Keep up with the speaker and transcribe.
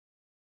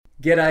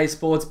G'day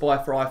Sports by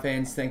Fry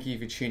fans, thank you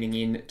for tuning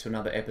in to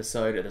another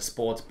episode of the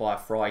Sports by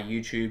Fry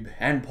YouTube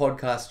and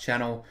podcast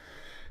channel.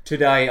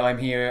 Today I'm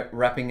here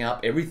wrapping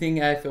up everything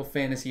AFL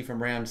Fantasy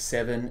from round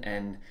 7,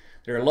 and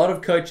there are a lot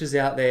of coaches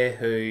out there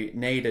who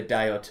need a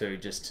day or two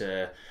just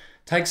to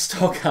take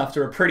stock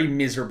after a pretty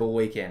miserable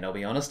weekend, I'll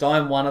be honest.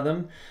 I'm one of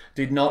them.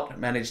 Did not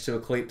manage to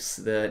eclipse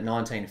the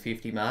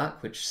 1950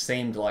 mark, which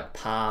seemed like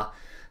par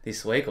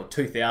this week, or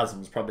 2000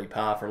 was probably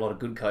par for a lot of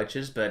good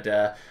coaches,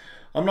 but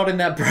I'm not in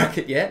that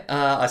bracket yet.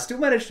 I still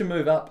managed to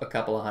move up a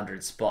couple of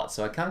hundred spots,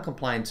 so I can't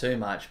complain too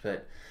much,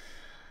 but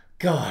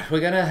God, we're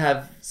going to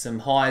have some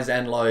highs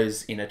and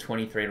lows in a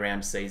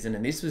 23-round season,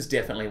 and this was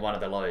definitely one of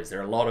the lows.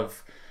 There are a lot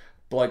of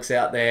blokes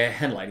out there,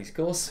 and ladies of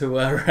course, who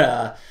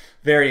are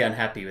very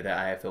unhappy with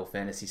our AFL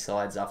fantasy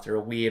sides after a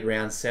weird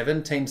round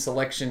 7. Team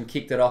selection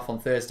kicked it off on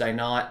Thursday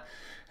night,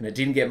 and it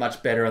didn't get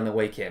much better on the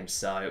weekend.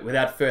 So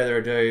without further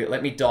ado,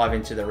 let me dive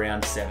into the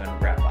round 7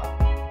 wrap-up.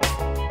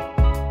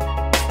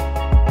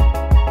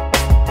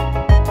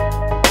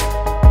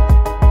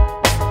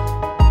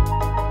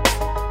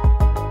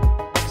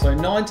 So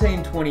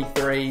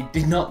 1923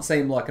 did not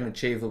seem like an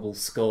achievable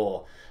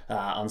score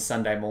on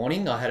Sunday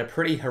morning. I had a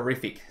pretty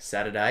horrific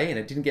Saturday, and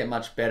it didn't get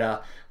much better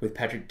with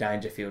Patrick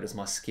Dangerfield as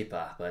my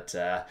skipper. But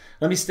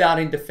let me start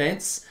in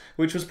defence,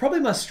 which was probably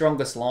my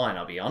strongest line,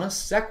 I'll be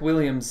honest. Zach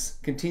Williams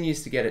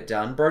continues to get it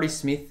done. Brodie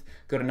Smith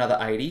got another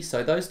 80,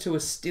 so those two are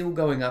still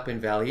going up in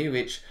value,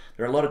 which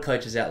there are a lot of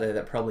coaches out there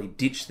that probably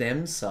ditch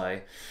them, so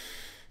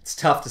it's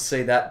tough to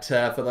see that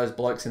for those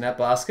blokes in that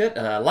basket.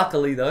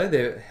 Luckily, though,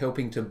 they're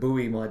helping to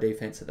buoy my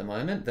defence at the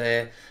moment.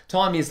 Their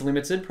time is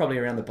limited, probably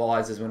around the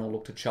buys is when I'll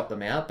look to chop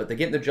them out, but they're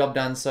getting the job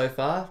done so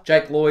far.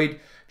 Jake Lloyd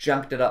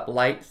junked it up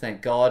late,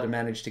 thank God, and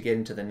managed to get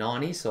into the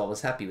 90s, so I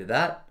was happy with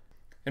that.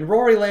 And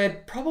Rory Laird,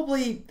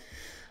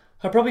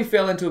 I probably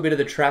fell into a bit of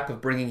the trap of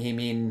bringing him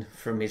in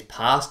from his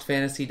past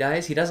fantasy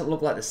days. He doesn't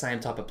look like the same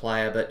type of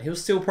player, but he'll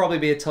still probably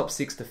be a top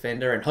 6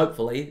 defender, and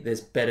hopefully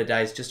there's better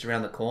days just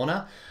around the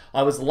corner.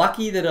 I was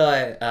lucky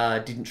that I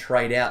didn't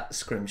trade out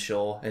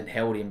Scrimshaw and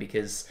held him,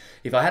 because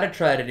if I had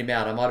traded him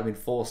out, I might have been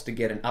forced to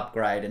get an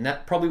upgrade, and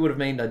that probably would have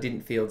meant I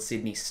didn't field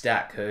Sydney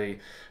Stack, who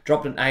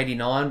dropped an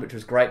 89, which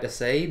was great to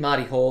see.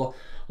 Marty Hore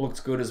looks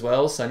good as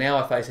well, so now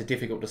I face a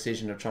difficult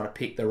decision of trying to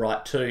pick the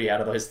right 2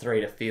 out of those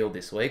 3 to field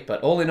this week,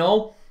 but all in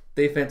all,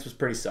 defense was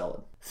pretty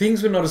solid.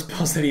 Things were not as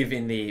positive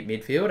in the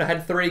midfield. I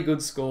had 3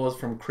 good scores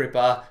from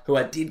Cripper, who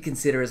I did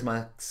consider as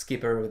my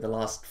skipper over the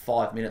last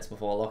 5 minutes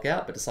before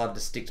lockout, but decided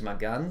to stick to my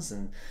guns,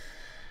 and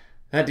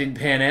that didn't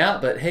pan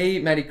out. But he,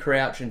 Matty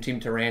Crouch and Tim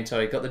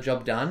Taranto got the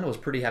job done. I was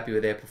pretty happy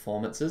with their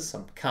performances.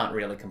 I can't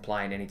really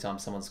complain anytime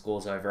someone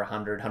scores over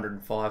 100,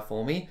 105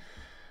 for me.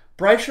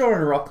 Brayshaw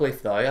and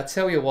Rockcliffe, though, I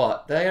tell you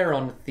what, they are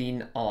on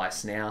thin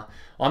ice now.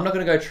 I'm not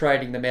going to go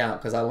trading them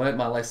out, because I learnt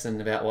my lesson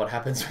about what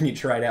happens when you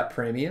trade out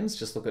premiums.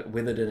 Just look at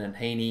Witherden and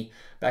Heaney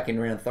back in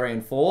round 3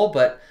 and 4.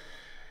 But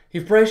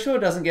if Brayshaw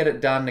doesn't get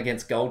it done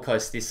against Gold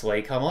Coast this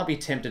week, I might be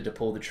tempted to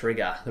pull the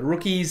trigger. The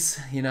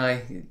rookies, you're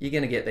going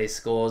to get these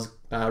scores.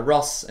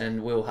 Ross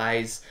and Will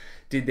Hayes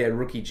did their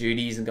rookie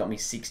duties and got me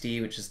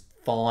 60, which is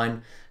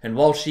fine. And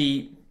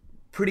Walshy,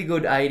 pretty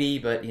good 80,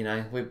 but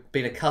we've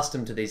been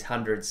accustomed to these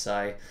hundreds,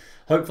 so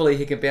hopefully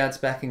he can bounce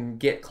back and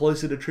get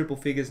closer to triple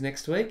figures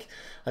next week.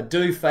 I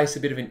do face a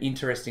bit of an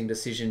interesting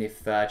decision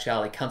if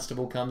Charlie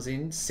Constable comes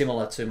in,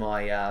 similar to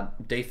my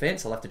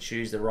defence. I'll have to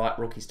choose the right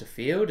rookies to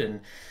field,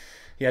 and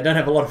I don't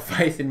have a lot of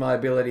faith in my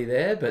ability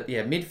there, but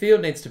midfield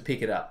needs to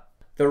pick it up.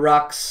 The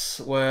rucks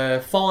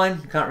were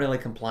fine, can't really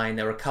complain.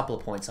 They were a couple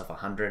of points off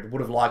 100.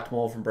 Would have liked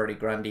more from Brodie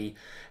Grundy,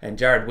 and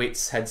Jared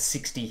Witts had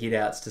 60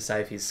 hit-outs to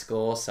save his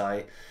score,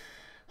 so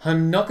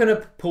I'm not going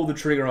to pull the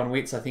trigger on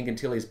Witts, I think,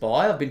 until his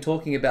bye. I've been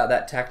talking about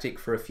that tactic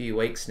for a few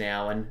weeks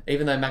now, and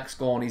even though Max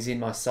Gawn is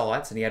in my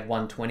sights and he had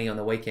 120 on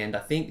the weekend, I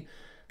think,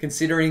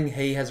 considering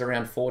he has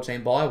around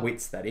 14 bye,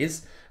 Witts that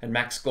is, and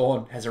Max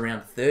Gawn has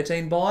around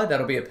 13 bye,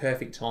 that'll be a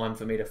perfect time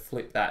for me to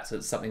flip that, so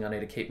it's something I need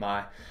to keep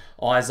my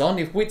eyes on.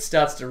 If Witts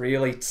starts to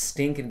really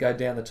stink and go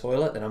down the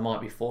toilet, then I might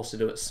be forced to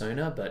do it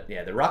sooner, but the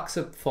rucks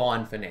are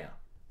fine for now.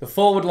 The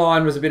forward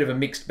line was a bit of a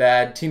mixed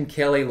bag. Tim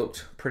Kelly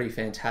looked pretty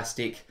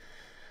fantastic.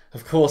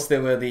 Of course,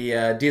 there were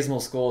the dismal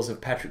scores of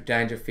Patrick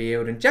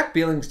Dangerfield, and Jack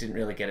Billings didn't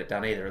really get it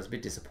done either. I was a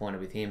bit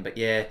disappointed with him. But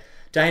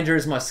Danger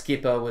as my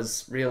skipper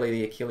was really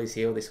the Achilles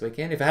heel this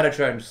weekend. If I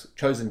had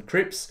chosen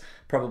Cripps,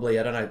 probably,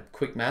 I don't know,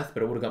 quick math,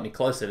 but it would have got me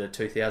closer to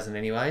 2,000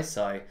 anyway.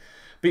 So, a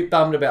bit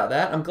bummed about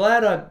that. I'm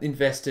glad I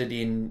invested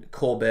in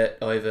Corbett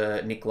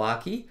over Nick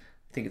Larkey.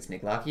 I think it's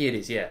Nick Larkey. It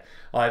is, yeah.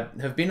 I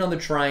have been on the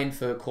train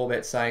for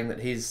Corbett saying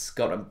that he's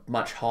got a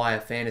much higher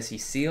fantasy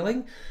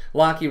ceiling.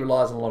 Larkey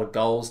relies on a lot of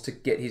goals to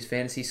get his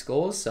fantasy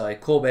scores, so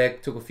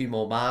Corbett took a few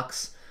more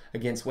marks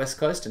against West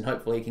Coast, and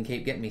hopefully he can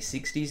keep getting me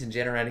 60s and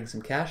generating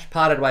some cash.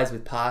 Parted ways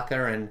with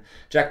Parker, and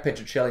Jack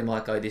Petruccelli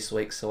might go this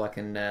week so I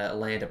can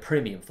land a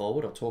premium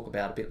forward. I'll talk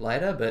about a bit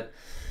later, but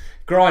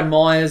Brian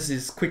Myers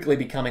is quickly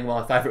becoming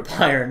my favourite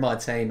player in my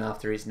team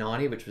after his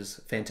 90, which was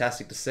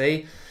fantastic to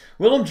see.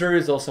 Willem Drew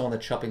is also on the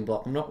chopping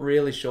block. I'm not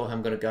really sure how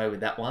I'm going to go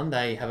with that one.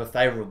 They have a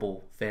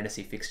favourable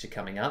fantasy fixture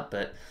coming up,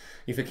 but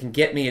if it can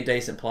get me a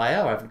decent player,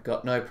 I've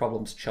got no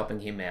problems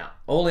chopping him out.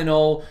 All in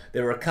all,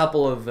 there were a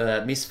couple of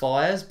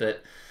misfires,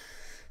 but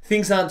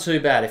things aren't too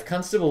bad. If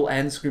Constable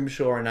and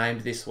Scrimshaw are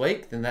named this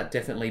week, then that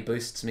definitely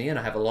boosts me, and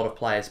I have a lot of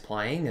players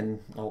playing, and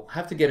I'll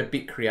have to get a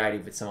bit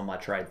creative with some of my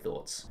trade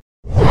thoughts.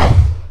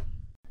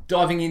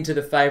 Diving into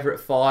the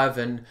favourite 5,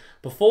 and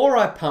before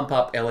I pump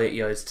up Elliot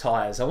Yeo's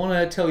tyres, I want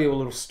to tell you a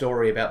little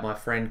story about my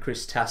friend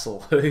Chris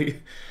Tassel, who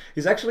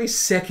is actually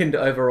second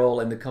overall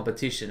in the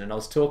competition. And I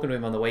was talking to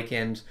him on the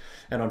weekend,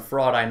 and on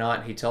Friday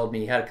night he told me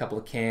he had a couple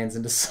of cans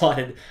and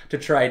decided to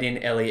trade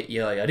in Elliot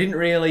Yeo. I didn't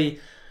really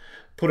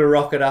put a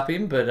rocket up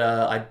him, but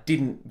I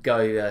didn't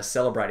go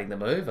celebrating the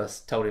move. I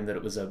told him that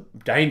it was a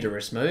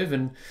dangerous move,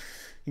 and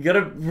you got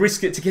to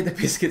risk it to get the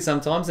biscuit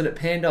sometimes, and it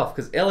panned off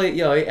because Elliot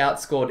Yeo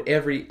outscored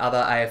every other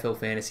AFL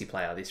fantasy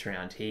player this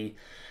round. He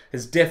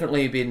has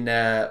definitely been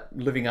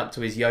living up to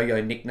his yo-yo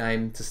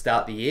nickname to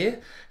start the year.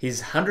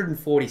 His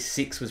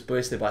 146 was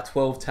boosted by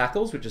 12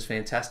 tackles, which is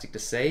fantastic to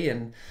see.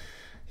 And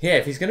yeah,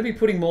 if he's going to be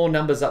putting more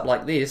numbers up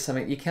like this, I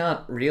mean, you can't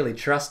really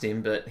trust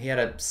him, but he had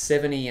a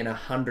 70 and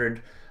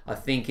 100, I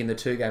think, in the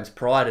 2 games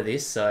prior to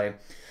this. So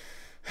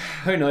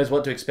who knows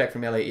what to expect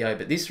from Elliot Yeo,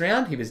 but this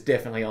round he was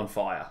definitely on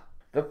fire.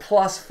 The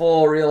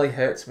 +4 really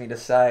hurts me to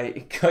say.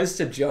 It goes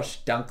to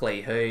Josh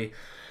Dunkley, who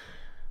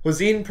was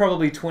in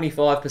probably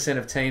 25%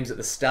 of teams at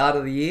the start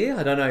of the year.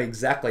 I don't know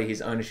exactly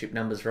his ownership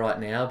numbers right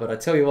now, but I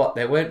tell you what,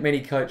 there weren't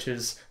many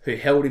coaches who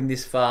held him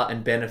this far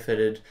and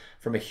benefited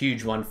from a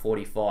huge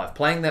 145.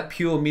 Playing that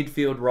pure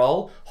midfield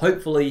role,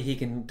 hopefully he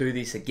can do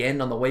this again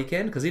on the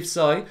weekend, because if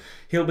so,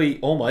 he'll be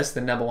almost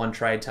the number 1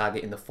 trade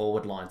target in the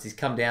forward lines. He's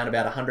come down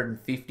about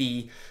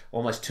 150,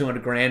 almost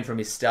 200 grand from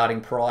his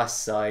starting price.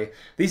 So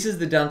this is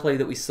the Dunkley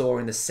that we saw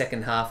in the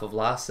second half of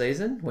last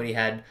season when he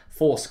had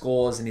 4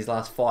 scores in his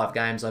last 5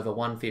 games over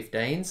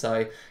 115.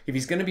 So if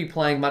he's going to be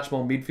playing much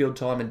more midfield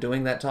time and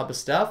doing that type of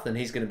stuff, then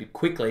he's going to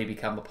quickly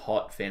become a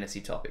hot fantasy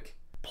topic.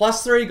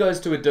 +3 goes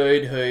to a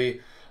dude who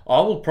I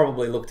will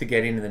probably look to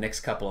get in the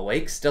next couple of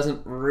weeks.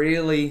 Doesn't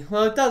really,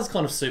 well, it does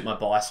kind of suit my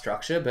buy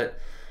structure, but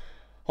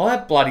I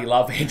bloody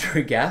love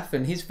Andrew Gaff,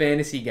 and his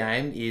fantasy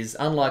game is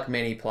unlike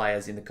many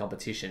players in the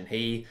competition.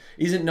 He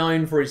isn't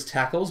known for his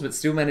tackles, but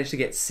still managed to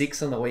get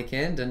 6 on the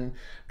weekend and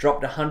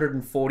dropped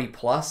 140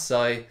 plus.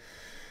 So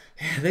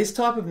yeah, these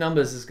type of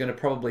numbers is going to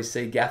probably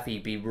see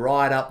Gaffy be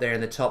right up there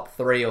in the top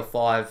 3 or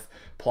 5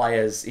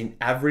 players in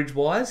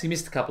average-wise. He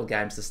missed a couple of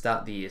games to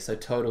start the year, so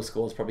total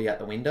score's probably out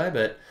the window.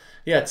 But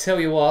yeah, I tell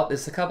you what,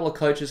 there's a couple of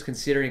coaches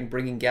considering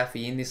bringing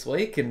Gaffy in this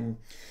week, and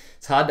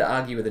it's hard to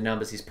argue with the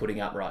numbers he's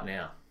putting up right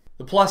now.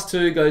 The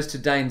 +2 goes to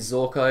Dane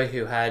Zorko,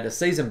 who had a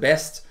season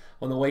best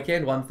on the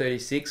weekend,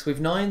 136.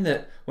 We've known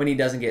that when he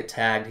doesn't get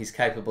tagged, he's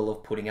capable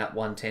of putting up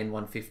 110,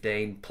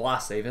 115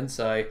 plus even,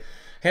 so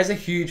has a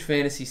huge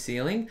fantasy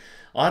ceiling.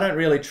 I don't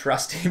really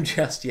trust him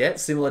just yet.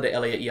 Similar to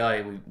Elliot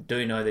Yeo, we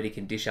do know that he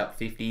can dish up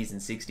 50s and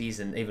 60s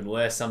and even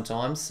worse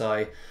sometimes,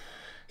 so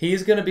he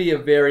is going to be a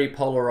very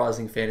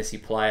polarising fantasy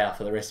player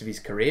for the rest of his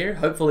career.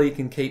 Hopefully he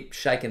can keep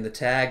shaking the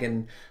tag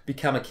and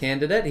become a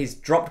candidate. He's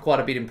dropped quite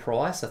a bit in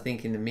price, I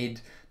think in the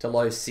mid to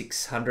low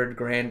 600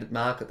 grand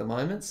mark at the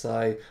moment.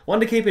 So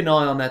one to keep an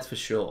eye on, that's for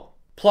sure.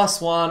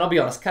 +1, I'll be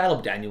honest,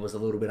 Caleb Daniel was a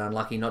little bit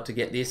unlucky not to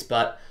get this,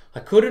 but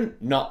I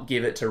couldn't not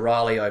give it to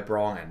Riley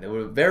O'Brien. There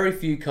were very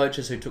few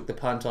coaches who took the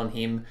punt on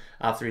him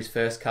after his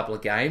first couple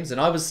of games,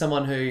 and I was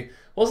someone who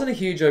wasn't a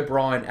huge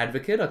O'Brien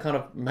advocate. I kind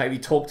of maybe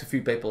talked a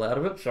few people out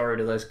of it, sorry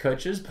to those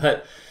coaches,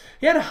 but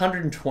he had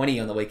 120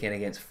 on the weekend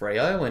against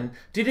Freo and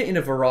did it in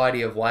a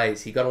variety of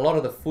ways. He got a lot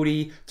of the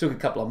footy, took a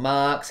couple of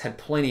marks, had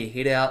plenty of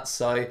hit-outs,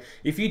 so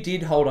if you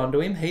did hold on to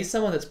him, he's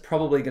someone that's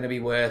probably going to be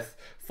worth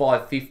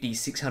 550,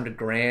 600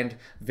 grand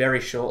very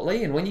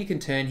shortly. And when you can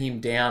turn him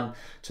down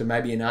to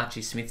maybe an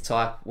Archie Smith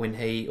type when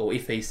he, or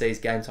if he sees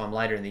game time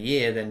later in the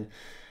year, then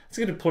it's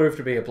going to prove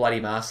to be a bloody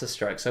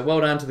masterstroke. So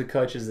well done to the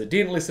coaches that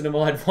didn't listen to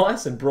my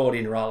advice and brought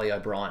in Riley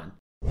O'Brien.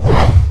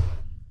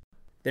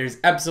 There is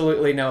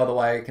absolutely no other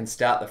way I can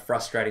start the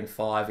frustrating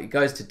 5. It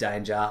goes to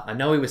Danger. I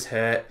know he was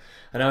hurt.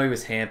 I know he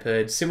was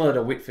hampered. Similar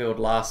to Whitfield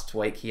last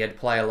week, he had to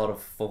play a lot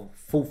of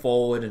full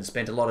forward and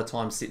spent a lot of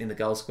time sitting in the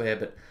goal square,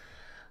 but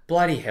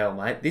bloody hell,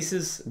 mate. This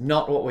is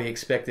not what we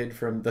expected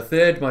from the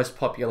 3rd most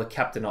popular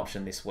captain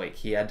option this week.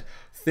 He had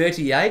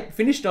 38,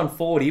 finished on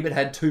 40, but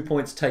had 2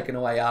 points taken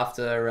away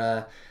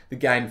after the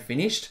game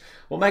finished.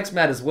 What makes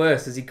matters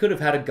worse is he could have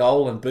had a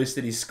goal and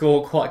boosted his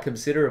score quite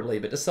considerably,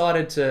 but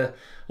decided to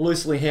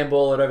loosely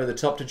handball it over the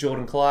top to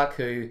Jordan Clark,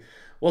 who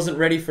wasn't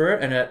ready for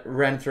it, and it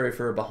ran through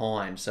for a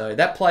behind. So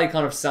that play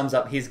kind of sums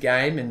up his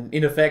game and,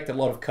 in effect, a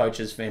lot of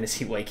coaches'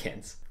 fantasy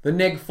weekends. The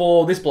neg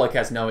 4, this bloke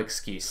has no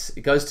excuse.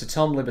 It goes to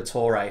Tom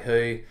Liberatore,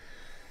 who...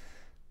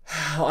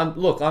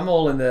 I'm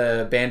all in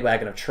the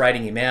bandwagon of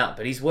trading him out,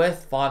 but he's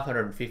worth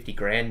 550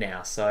 grand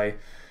now, so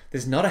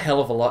there's not a hell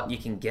of a lot you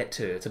can get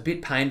to. It's a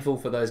bit painful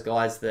for those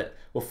guys that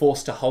were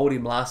forced to hold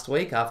him last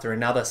week after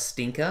another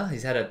stinker.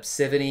 He's had a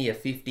 70, a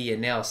 50,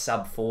 and now a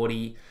sub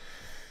 40.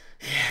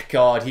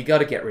 God, you got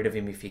to get rid of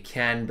him if you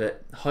can,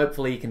 but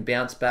hopefully he can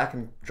bounce back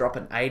and drop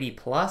an 80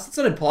 plus. It's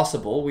not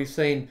impossible. We've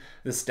seen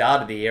the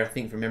start of the year, I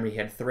think from memory, he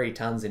had 3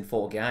 tons in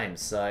 4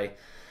 games. So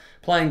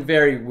playing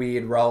very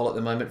weird role at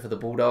the moment for the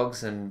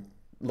Bulldogs. And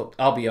look,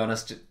 I'll be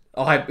honest,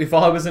 if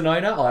I was an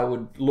owner, I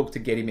would look to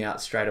get him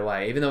out straight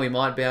away. Even though he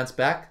might bounce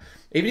back,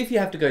 even if you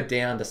have to go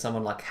down to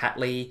someone like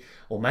Hatley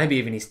or maybe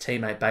even his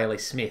teammate Bailey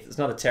Smith, it's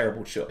not a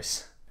terrible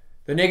choice.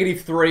 The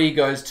 -3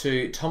 goes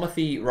to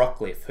Timothy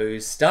Rockliff,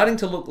 who's starting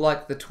to look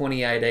like the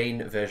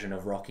 2018 version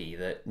of Rocky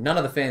that none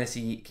of the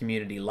fantasy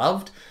community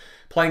loved.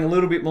 Playing a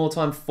little bit more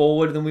time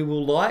forward than we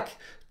will like.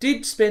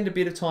 Did spend a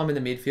bit of time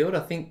in the midfield. I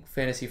think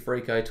Fantasy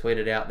Freako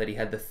tweeted out that he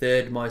had the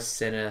 3rd most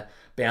centre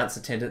bounce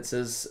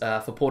attendances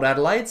for Port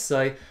Adelaide.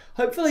 So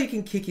hopefully he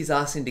can kick his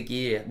ass into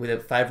gear with a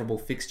favourable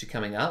fixture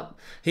coming up.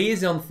 He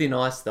is on thin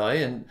ice though,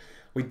 and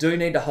we do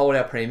need to hold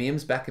our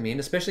premiums, back him in,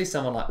 especially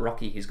someone like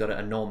Rocky who's got an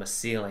enormous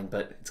ceiling,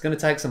 but it's going to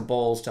take some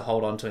balls to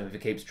hold on to him if he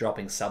keeps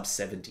dropping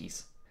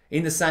sub-70s.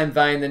 In the same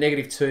vein, the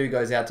 -2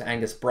 goes out to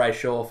Angus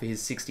Brayshaw for his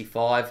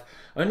 65.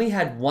 Only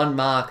had 1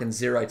 mark and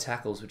 0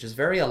 tackles, which is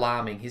very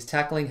alarming. His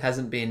tackling has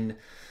been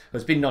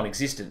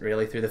non-existent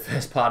really through the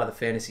first part of the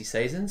fantasy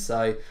season,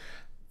 so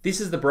this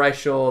is the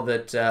Brayshaw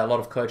that a lot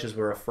of coaches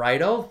were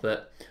afraid of,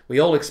 but we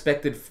all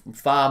expected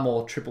far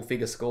more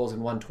triple-figure scores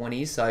in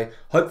 120s, so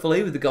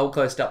hopefully with the Gold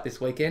Coast up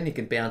this weekend, he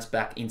can bounce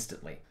back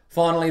instantly.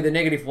 Finally, the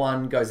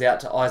 -1 goes out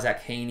to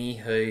Isaac Heaney,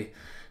 who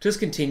just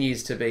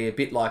continues to be a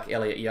bit like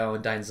Elliot Yeo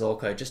and Dane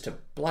Zorko, just a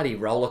bloody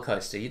roller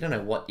coaster. You don't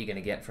know what you're going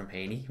to get from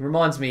Heaney.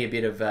 Reminds me a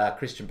bit of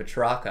Christian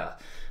Petrarca.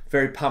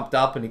 Very pumped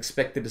up and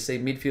expected to see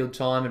midfield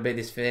time and be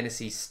this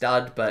fantasy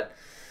stud, but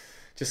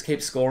just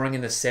keeps scoring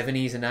in the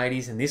 70s and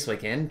 80s, and this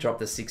weekend dropped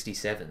to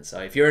 67.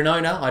 So if you're an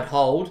owner, I'd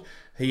hold.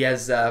 He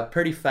has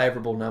pretty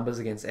favourable numbers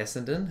against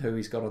Essendon, who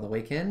he's got on the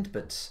weekend,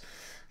 but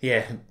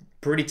yeah,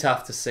 pretty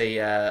tough to see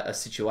a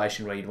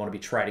situation where you'd want to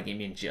be trading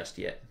him in just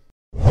yet.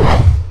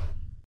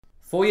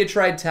 For your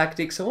trade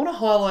tactics, I want to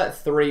highlight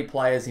 3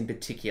 players in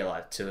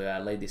particular to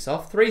lead this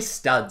off. 3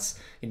 studs,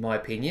 in my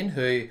opinion,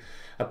 who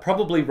are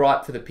probably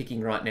ripe for the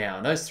picking right now.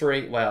 And those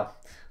 3, well,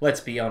 let's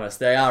be honest,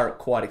 they are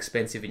quite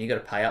expensive and you've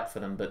got to pay up for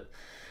them, but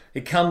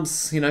it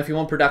comes, if you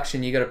want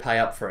production, you've got to pay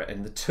up for it.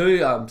 And the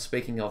 2 I'm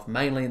speaking of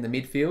mainly in the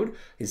midfield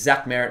is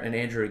Zach Merrett and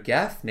Andrew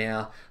Gaff.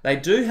 Now, they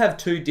do have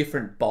 2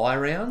 different buy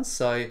rounds,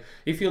 so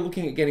if you're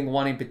looking at getting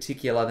one in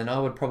particular, then I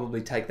would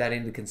probably take that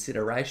into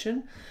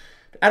consideration.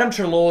 Adam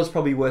Treloar is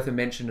probably worth a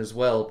mention as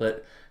well,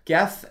 but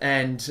Gaff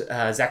and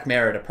Zach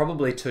Merrett are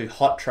probably 2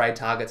 hot trade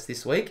targets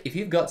this week. If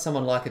you've got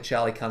someone like a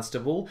Charlie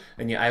Constable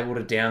and you're able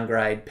to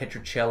downgrade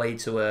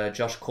Petruccelli to a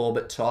Josh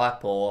Corbett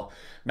type, or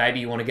maybe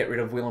you want to get rid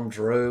of Willem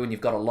Drew and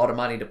you've got a lot of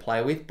money to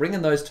play with,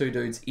 bringing those 2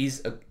 dudes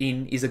is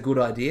a good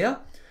idea.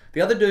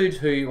 The other dude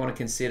who you want to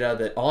consider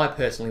that I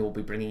personally will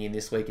be bringing in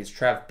this week is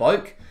Trav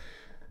Boak.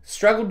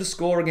 Struggled to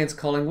score against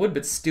Collingwood,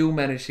 but still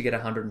managed to get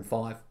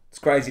 105. It's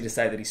crazy to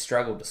say that he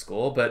struggled to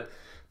score, but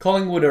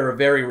Collingwood are a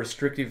very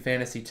restrictive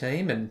fantasy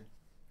team, and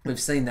we've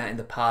seen that in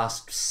the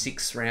past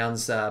 6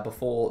 rounds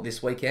before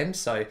this weekend.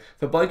 So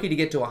for Boakey to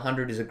get to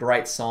 100 is a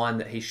great sign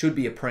that he should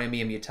be a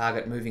premium your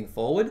target moving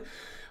forward.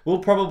 We'll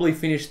probably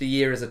finish the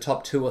year as a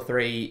top 2 or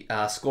 3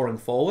 scoring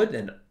forward,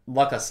 and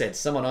like I said,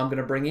 someone I'm going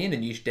to bring in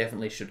and you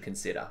definitely should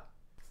consider.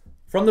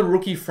 From the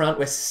rookie front,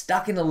 we're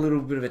stuck in a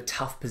little bit of a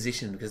tough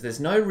position because there's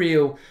no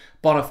real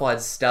bona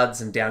fide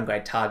studs and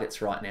downgrade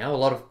targets right now. A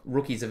lot of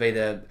rookies have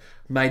either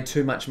made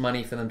too much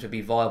money for them to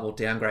be viable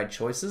downgrade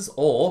choices,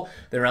 or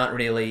there aren't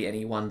really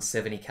any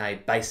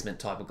 170k basement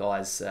type of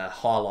guys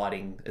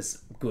highlighting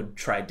as good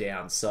trade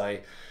downs. So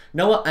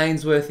Noah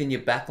Ainsworth in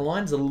your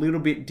backline is a little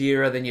bit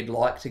dearer than you'd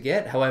like to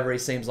get. However, he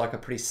seems like a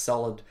pretty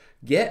solid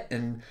get.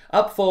 And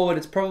up forward,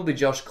 it's probably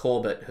Josh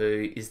Corbett,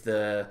 who is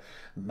the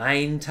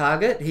main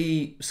target.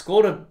 He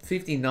scored a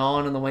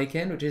 59 on the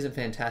weekend, which isn't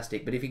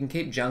fantastic, but if you can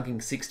keep junking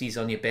 60s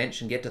on your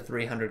bench and get to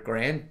 300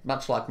 grand,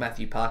 much like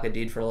Matthew Parker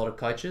did for a lot of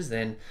coaches,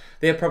 then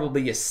they're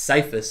probably your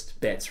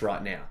safest bets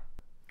right now.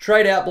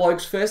 Trade out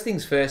blokes. First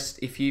things first,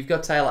 if you've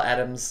got Taylor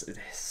Adams, it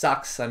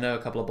sucks. I know a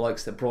couple of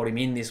blokes that brought him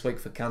in this week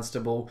for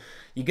Constable.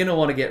 You're going to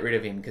want to get rid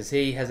of him because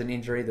he has an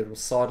injury that will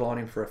sideline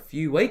him for a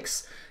few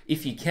weeks.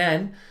 If you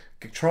can,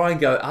 try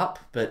and go up,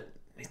 but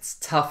it's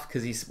tough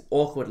because he's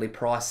awkwardly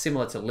priced,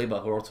 similar to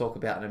Libba, who I'll talk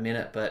about in a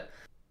minute, but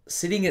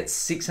sitting at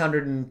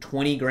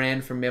 620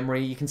 grand from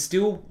memory, you can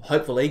still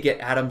hopefully get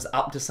Adams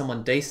up to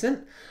someone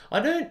decent. I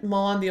don't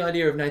mind the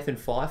idea of Nathan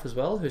Fyfe as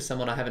well, who's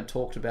someone I haven't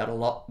talked about a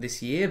lot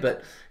this year,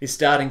 but is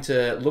starting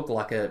to look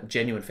like a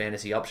genuine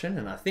fantasy option.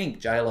 And I think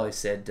J-Lo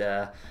said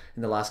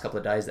in the last couple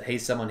of days that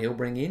he's someone he'll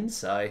bring in.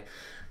 So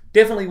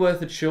definitely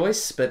worth a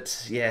choice.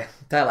 But yeah,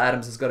 Taylor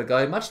Adams has got to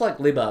go, much like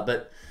Libba,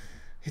 but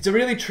it's a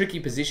really tricky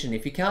position.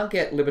 If you can't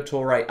get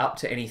Liberatore up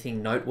to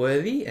anything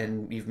noteworthy,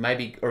 and you've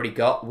maybe already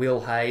got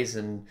Will Hayes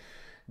and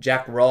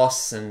Jack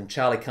Ross and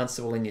Charlie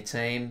Constable in your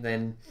team,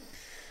 then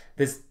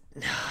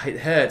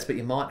it hurts, but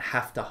you might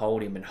have to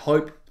hold him and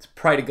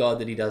pray to God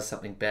that he does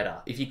something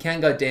better. If you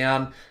can go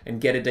down and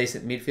get a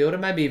decent midfielder,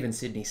 maybe even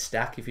Sydney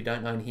Stack if you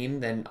don't own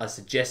him, then I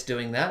suggest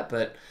doing that.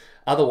 But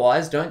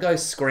Otherwise, don't go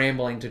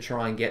scrambling to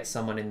try and get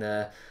someone in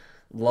the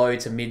low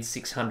to mid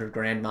 600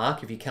 grand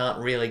mark if you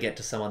can't really get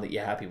to someone that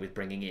you're happy with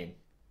bringing in.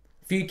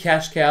 A few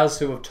cash cows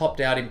who have topped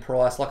out in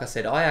price. Like I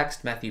said, I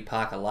axed Matthew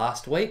Parker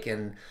last week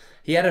and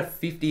he had a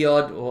 50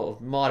 odd, or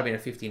might have been a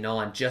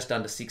 59, just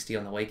under 60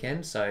 on the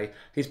weekend. So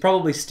he's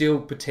probably still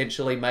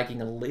potentially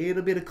making a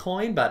little bit of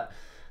coin, but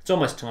it's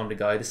almost time to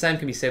go. The same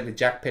can be said with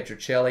Jack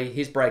Petruccelli.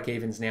 His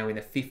break-even's now in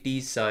the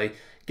 50s, so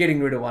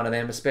getting rid of one of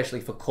them, especially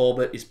for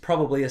Corbett, is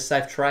probably a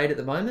safe trade at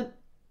the moment.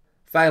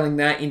 Failing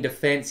that, in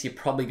defence, you're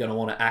probably going to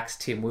want to axe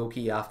Tim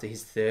Wilkie after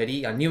his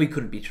 30. I knew he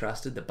couldn't be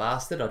trusted, the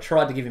bastard. I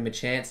tried to give him a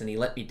chance and he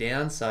let me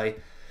down, so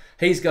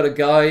he's got to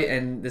go,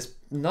 and there's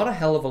not a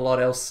hell of a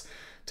lot else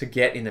to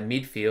get in the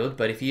midfield.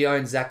 But if you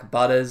own Zach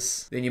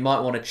Butters, then you might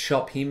want to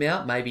chop him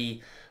out.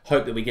 Maybe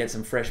hope that we get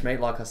some fresh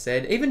meat, like I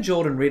said. Even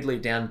Jordan Ridley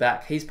down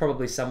back, he's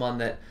probably someone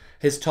that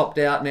has topped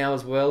out now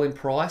as well in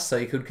price, so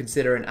you could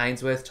consider an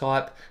Ainsworth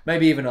type,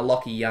 maybe even a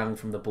Lockie Young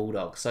from the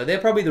Bulldogs. So they're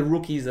probably the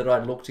rookies that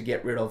I'd look to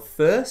get rid of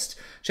first.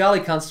 Charlie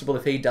Constable,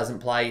 if he doesn't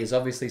play, is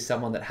obviously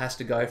someone that has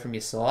to go from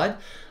your side.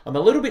 I'm a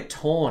little bit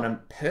torn,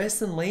 and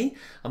personally,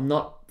 I'm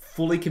not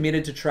fully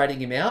committed to trading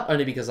him out,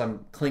 only because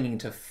I'm clinging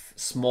to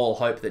small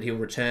hope that he'll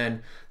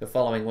return the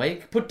following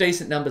week. Put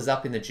decent numbers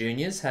up in the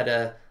juniors,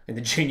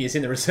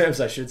 in the reserves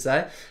I should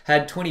say,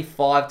 had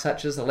 25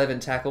 touches,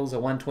 11 tackles, a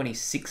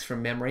 126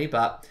 from memory,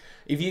 but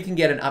if you can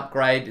get an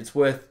upgrade, it's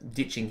worth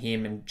ditching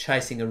him and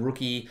chasing a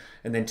rookie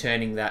and then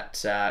turning that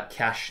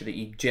cash that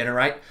you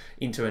generate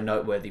into a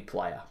noteworthy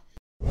player.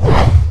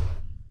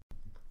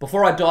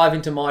 Before I dive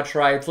into my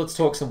trades, let's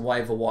talk some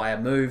waiver wire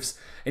moves.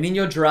 And in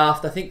your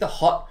draft, I think the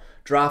hot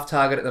draft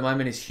target at the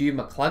moment is Hugh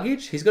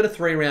McCluggage. He's got a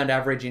 3-round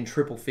average in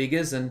triple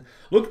figures and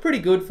looked pretty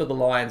good for the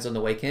Lions on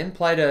the weekend.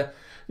 Played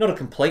not a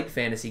complete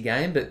fantasy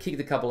game, but kicked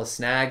a couple of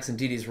snags and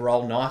did his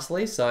role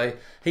nicely. So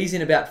he's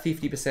in about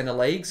 50% of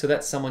leagues, so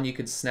that's someone you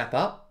could snap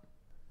up.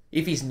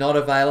 If he's not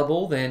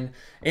available, then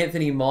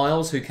Anthony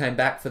Miles, who came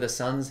back for the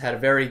Suns, had a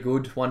very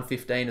good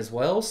 115 as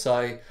well.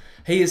 So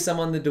he is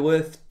someone that's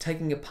worth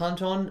taking a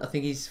punt on. I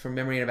think he's, from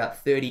memory, in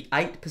about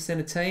 38%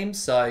 of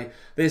teams. So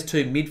there's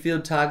two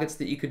midfield targets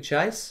that you could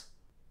chase.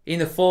 In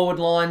the forward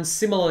line,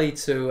 similarly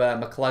to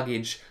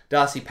McCluggage,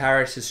 Darcy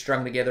Parish has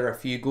strung together a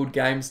few good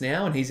games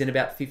now, and he's in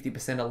about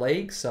 50% of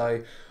leagues,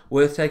 so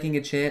worth taking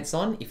a chance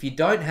on. If you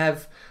don't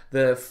have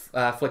the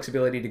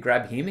flexibility to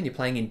grab him and you're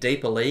playing in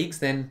deeper leagues,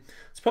 then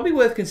it's probably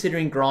worth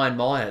considering Brian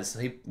Myers.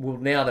 He will,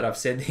 now that I've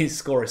said his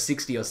score is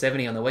 60 or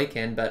 70 on the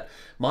weekend, but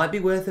might be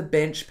worth a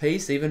bench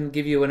piece, even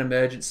give you an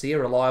emergency, a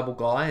reliable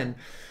guy, and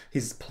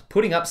he's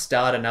putting up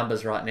starter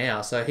numbers right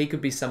now, so he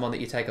could be someone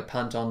that you take a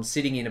punt on,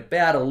 sitting in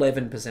about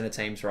 11% of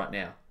teams right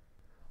now.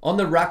 On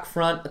the ruck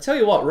front, I tell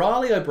you what,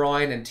 Riley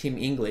O'Brien and Tim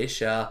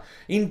English are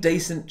in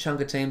decent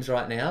chunk of teams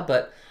right now,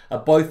 but are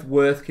both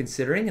worth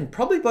considering and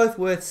probably both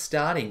worth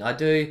starting.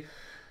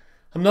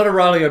 I'm not a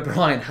Riley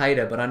O'Brien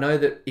hater, but I know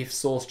that if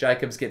Sauce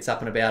Jacobs gets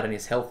up and about and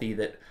is healthy,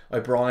 that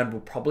O'Brien will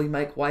probably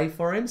make way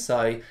for him.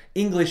 So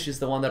English is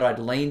the one that I'd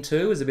lean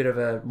to as a bit of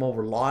a more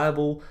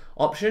reliable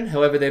option.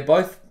 However, they're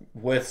both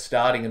worth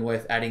starting and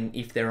worth adding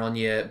if they're on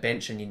your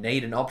bench and you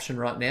need an option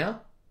right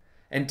now.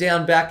 And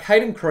down back,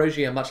 Hayden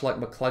Crozier, much like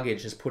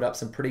McCluggage, has put up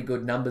some pretty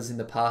good numbers in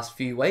the past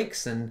few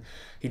weeks, and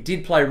he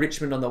did play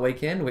Richmond on the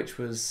weekend, which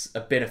was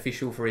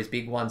beneficial for his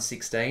big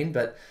 116,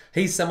 but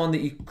he's someone that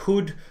you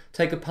could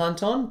take a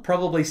punt on,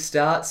 probably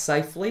start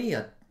safely.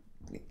 I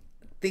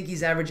think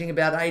he's averaging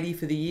about 80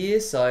 for the year,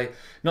 so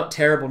not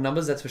terrible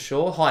numbers, that's for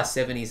sure. High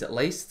 70s at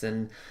least,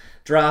 and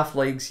draft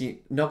leagues, you're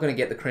not going to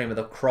get the cream of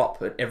the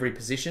crop at every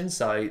position,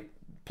 so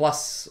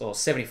plus or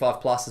 75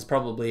 plus is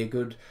probably a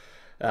good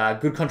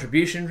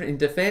contribution in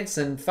defence.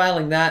 And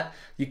failing that,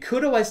 you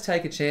could always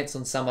take a chance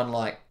on someone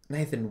like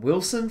Nathan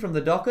Wilson from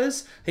the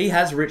Dockers. He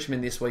has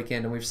Richmond this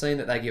weekend, and we've seen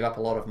that they give up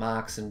a lot of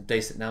marks and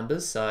decent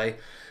numbers, so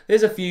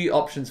there's a few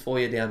options for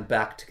you down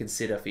back to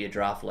consider for your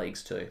draft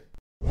leagues too.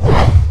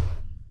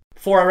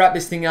 Before I wrap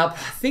this thing up,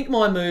 I think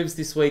my moves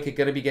this week are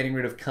going to be getting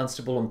rid of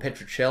Constable and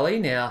Petruccelli.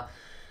 Now,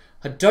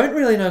 I don't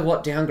really know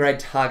what downgrade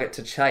target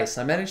to chase.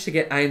 I managed to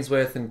get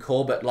Ainsworth and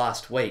Corbett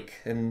last week,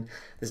 and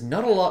there's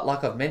not a lot,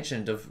 like I've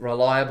mentioned, of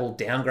reliable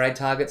downgrade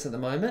targets at the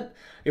moment.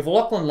 If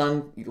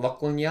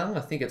Lachlan Young,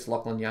 I think it's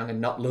Lachlan Young and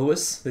not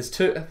Lewis. There's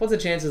two. What's the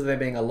chances of there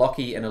being a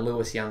Lockie and a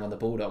Lewis Young on the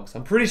Bulldogs?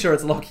 I'm pretty sure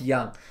it's Lockie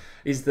Young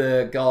is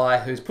the guy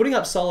who's putting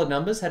up solid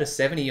numbers, had a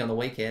 70 on the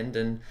weekend,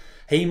 and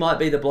he might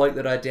be the bloke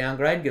that I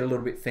downgrade, get a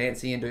little bit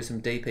fancy and do some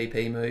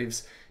DPP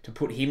moves to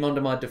put him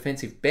onto my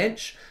defensive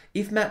bench.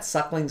 If Matt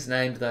Suckling's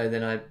named, though,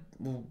 then I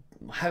will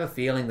have a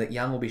feeling that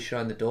Young will be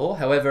shown the door.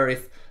 However,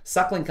 if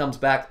Suckling comes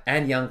back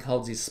and Young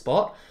holds his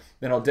spot,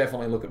 then I'll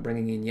definitely look at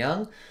bringing in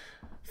Young.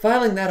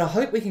 Failing that, I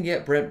hope we can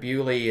get Brent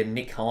Bewley and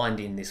Nick Hind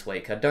in this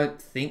week. I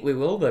don't think we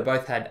will. They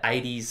both had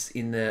 80s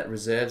in the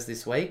reserves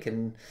this week,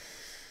 and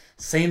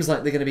seems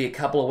like they're going to be a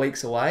couple of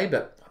weeks away,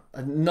 but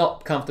I'm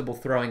not comfortable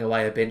throwing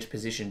away a bench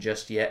position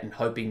just yet and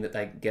hoping that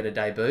they get a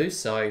debut.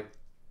 So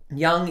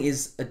Young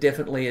is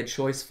definitely a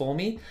choice for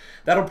me.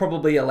 That'll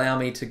probably allow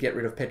me to get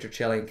rid of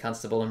Petruccelli and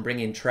Constable and bring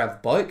in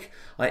Trav Boak.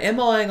 I am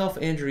eyeing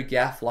off Andrew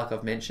Gaff, like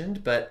I've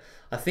mentioned, but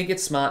I think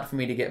it's smart for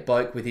me to get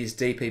Boak with his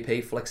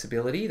DPP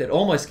flexibility that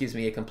almost gives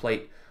me a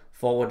complete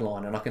forward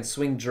line, and I can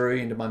swing Drew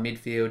into my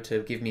midfield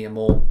to give me a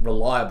more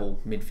reliable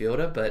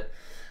midfielder. But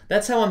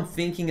that's how I'm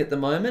thinking at the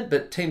moment.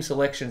 But team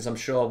selections, I'm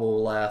sure,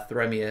 will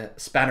throw me a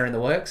spanner in the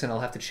works, and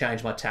I'll have to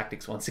change my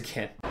tactics once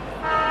again.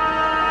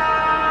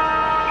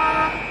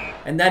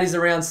 And that is a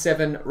round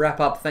 7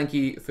 wrap up. Thank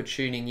you for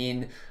tuning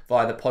in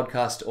via the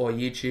podcast or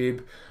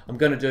YouTube. I'm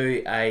going to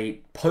do a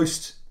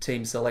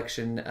post-team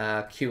selection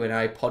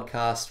Q&A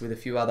podcast with a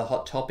few other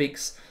hot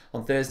topics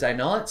on Thursday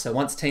night. So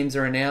once teams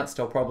are announced,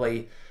 I'll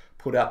probably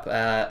put up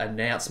an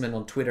announcement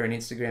on Twitter and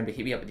Instagram to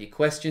hit me up with your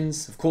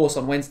questions. Of course,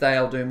 on Wednesday,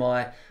 I'll do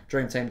my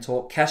Dream Team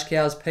Talk Cash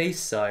Cows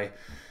piece. So,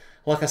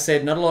 like I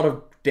said, not a lot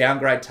of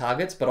downgrade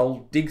targets, but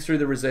I'll dig through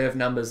the reserve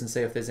numbers and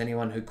see if there's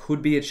anyone who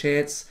could be a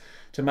chance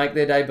to make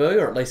their debut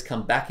or at least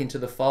come back into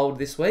the fold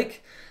this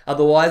week.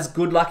 Otherwise,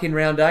 good luck in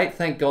round 8.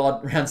 Thank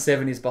God round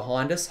 7 is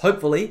behind us.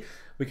 Hopefully,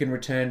 we can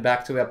return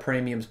back to our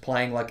premiums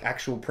playing like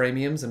actual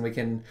premiums and we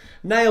can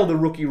nail the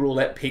rookie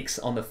roulette picks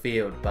on the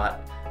field.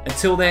 But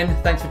until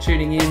then, thanks for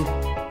tuning in.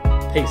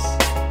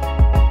 Peace.